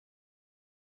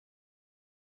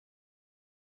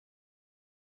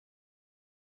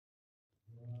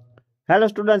Hello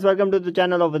students, welcome to the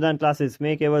channel of Vedanta classes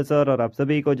में केवल sir और आप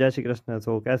सभी को जय श्री कृष्ण।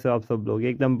 सो कैसे हो आप सब लोग?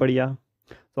 एकदम बढ़िया।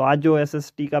 तो आज जो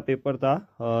SST का पेपर था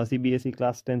CBSE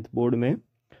क्लास 10th बोर्ड में,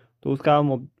 तो उसका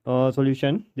हम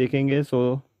सॉल्यूशन देखेंगे।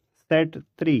 सो सेट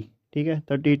 3, ठीक है,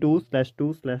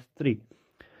 32/2/3।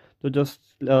 तो जो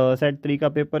सेट 3 का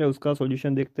पेपर है उसका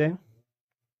सॉल्यूशन देखते हैं।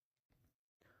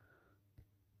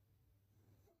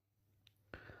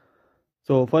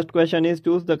 So first question is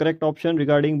choose the correct option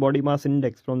regarding body mass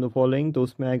index from the following. तो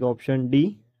उसमें आएगा option D,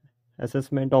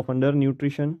 assessment of under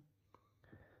nutrition.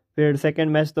 फिर second,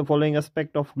 match the following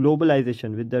aspect of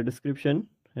globalisation with the description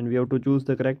and we have to choose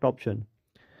the correct option.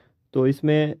 तो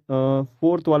इसमें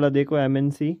fourth वाला देखो,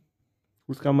 MNC,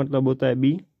 उसका मतलब होता है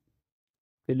बी।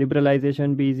 फिर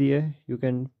लिबरलाइजेशन भी ईजी है, you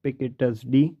can pick it as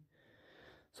D.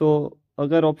 सो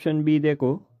अगर ऑप्शन बी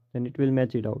देखो then it will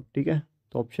match it out, ठीक है।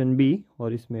 तो ऑप्शन बी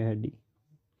और इसमें है डी।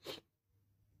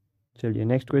 चलिए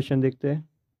नेक्स्ट क्वेश्चन देखते हैं।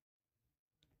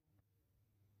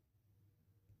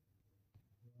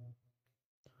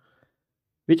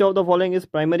 Which of the following is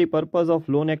primary purpose of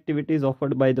loan activities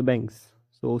offered by the banks.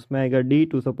 सो उसमें आएगा D,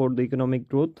 to support the economic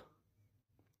growth.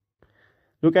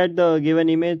 Look at the given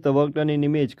image. The work done in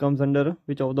image comes under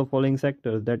which of the following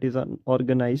sectors? That is an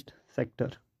organized sector.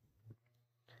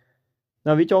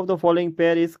 Now which of the following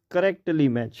pair is correctly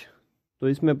match? तो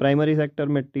इसमें primary sector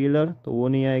में Taylor तो वो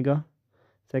नहीं आएगा,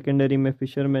 secondary में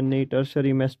fisherman नहीं,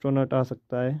 tertiary में एस्ट्रोनॉट आ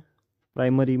सकता है,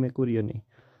 प्राइमरी में कुरियर नहीं।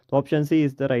 तो option C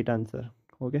is the right answer.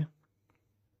 Okay,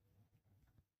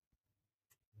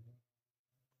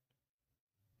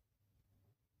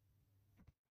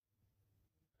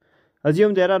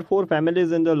 assume there are 4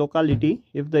 families in the locality.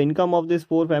 If the income of these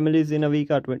 4 families in a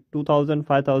week are 2,000,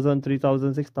 5,000,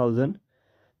 3,000, 6,000,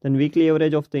 then weekly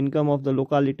average of the income of the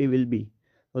locality will be,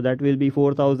 so that will be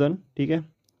 4,000, ठीक है।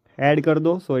 Add कर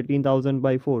दो, so 18,000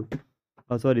 by 4,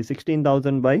 sorry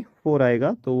 16,000 by 4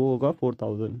 आएगा, तो वो होगा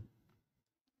 4,000।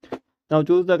 Now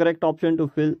choose the correct option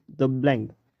to fill the blank.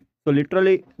 So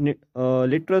literally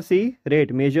literacy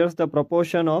rate measures the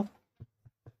proportion of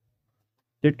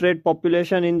literate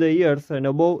population in the years and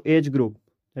above age group.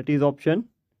 That is option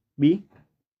B.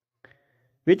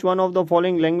 Which one of the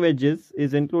following languages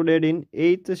is included in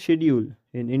 8th schedule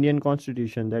in Indian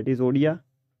Constitution? That is Odia.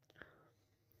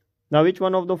 Now which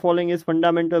one of the following is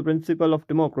fundamental principle of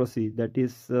democracy? That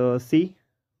is C,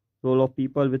 role of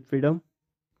people with freedom.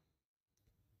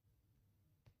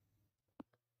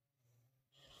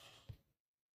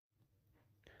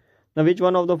 Now which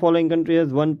one of the following country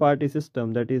has one party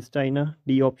system? That is China,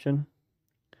 D option.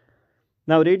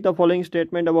 Now read the following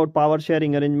statement about power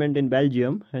sharing arrangement in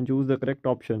Belgium and choose the correct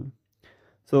option.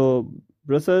 So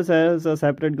Brussels has a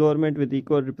separate government with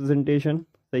equal representation,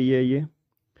 सही है ये।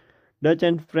 Dutch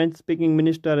and French speaking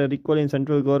minister are equal in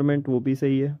central government, वो भी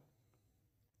सही है।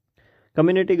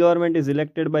 Community government is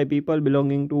elected by people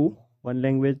belonging to one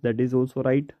language, that is also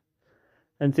right.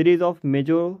 And series of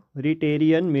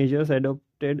majoritarian measures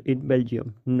adopted in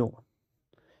Belgium, no।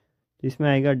 इसमें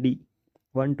आएगा D,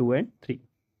 1, 2 and 3।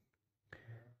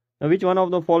 Now which one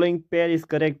of the following pair is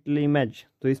correctly matched?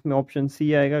 तो इसमें option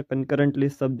C आएगा, concurrent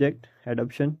list subject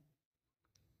adoption।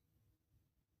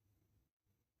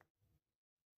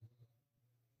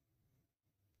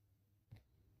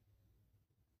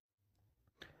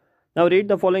 Now read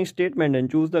the following statement and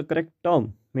choose the correct term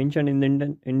mentioned in the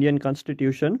Indian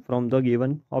Constitution from the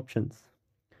given options.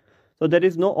 So there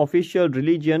is no official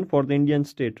religion for the Indian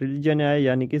state. Religion है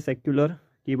यानी कि secular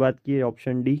की बात की है,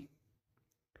 option D.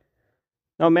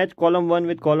 Now match column 1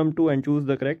 with column 2 and choose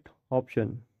the correct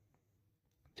option.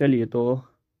 चलिए तो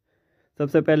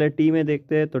सबसे पहले टी में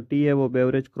देखते हैं। तो टी है वो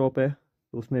बेवरेज क्रॉप है,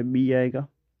 तो उसमें बी आएगा।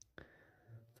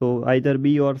 तो आइदर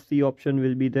बी और C option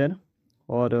will be there.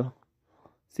 और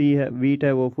सी है वीट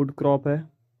है वो फूड क्रॉप है,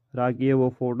 रागी है वो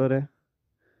फोडर है।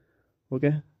 ओके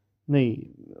नहीं,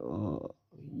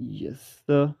 यस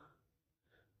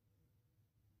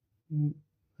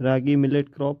रागी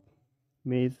मिलेट क्रॉप,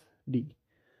 मेज डी।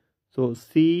 सो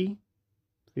सी,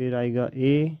 फिर आएगा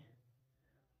ए,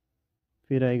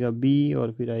 फिर आएगा बी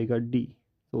और फिर आएगा डी।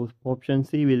 तो option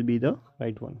C will be the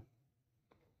right one.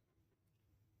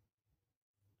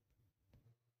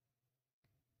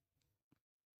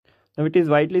 Now it is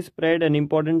widely spread and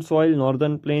important soil.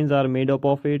 Northern plains are made up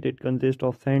of it. It consists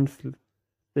of sand,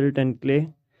 silt and clay.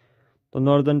 So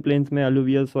northern plains में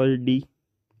alluvial soil D.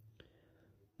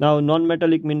 Now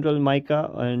non-metallic mineral mica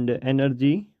and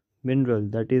energy mineral,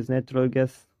 that is natural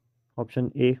gas,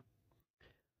 option A.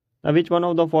 Now which one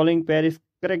of the following pair is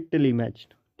correctly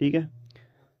matched? ठीक है,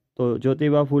 तो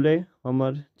ज्योतिबा फुले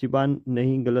अमर चिबान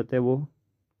नहीं, गलत है वो।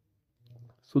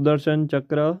 सुदर्शन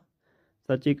चक्र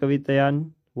सची कवितयान,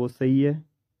 वो सही है।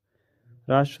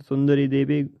 राष्ट्र सुंदरी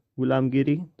देवी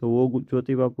गुलामगिरी, तो वो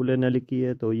ज्योतिबा फुले ने लिखी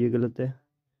है, तो ये गलत है।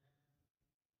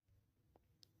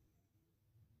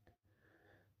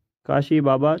 काशी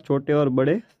बाबा छोटे और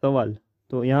बड़े सवाल,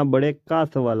 तो यहाँ बड़े का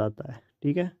सवाल आता है,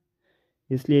 ठीक है,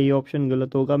 इसलिए ये ऑप्शन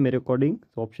गलत होगा मेरे अकॉर्डिंग।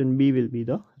 तो option B will be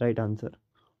the right answer.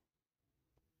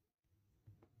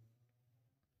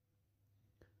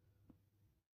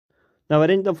 Now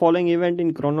arrange the following event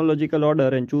in chronological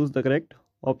order and choose the correct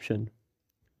option,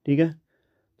 ठीक है।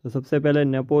 तो सबसे पहले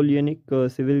नेपोलियनिक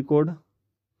सिविल कोड,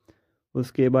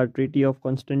 उसके बाद ट्रीटी ऑफ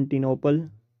कॉन्स्टेंटिनोपल,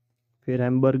 फिर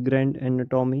Hamburg grand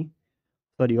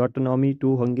autonomy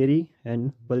to Hungary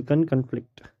and Balkan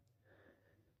conflict.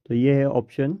 तो ये है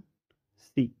option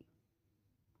C.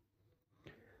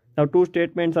 Now two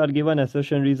statements are given.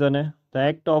 Assertion reason है, the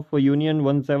act of union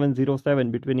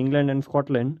 1707 between England and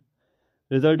Scotland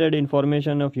resulted in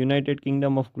formation of United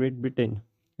Kingdom of Great Britain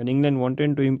and England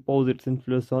wanted to impose its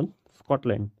influence on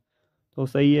Scotland. तो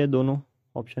सही है दोनों,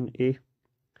 option A.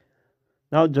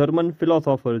 Now German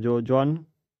philosopher जो John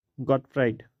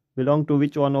Gottfried belong to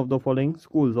which one of the following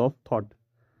schools of thought?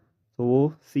 तो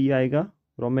वो सी आएगा,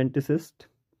 romanticist.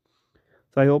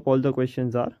 So I hope all the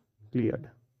questions are cleared.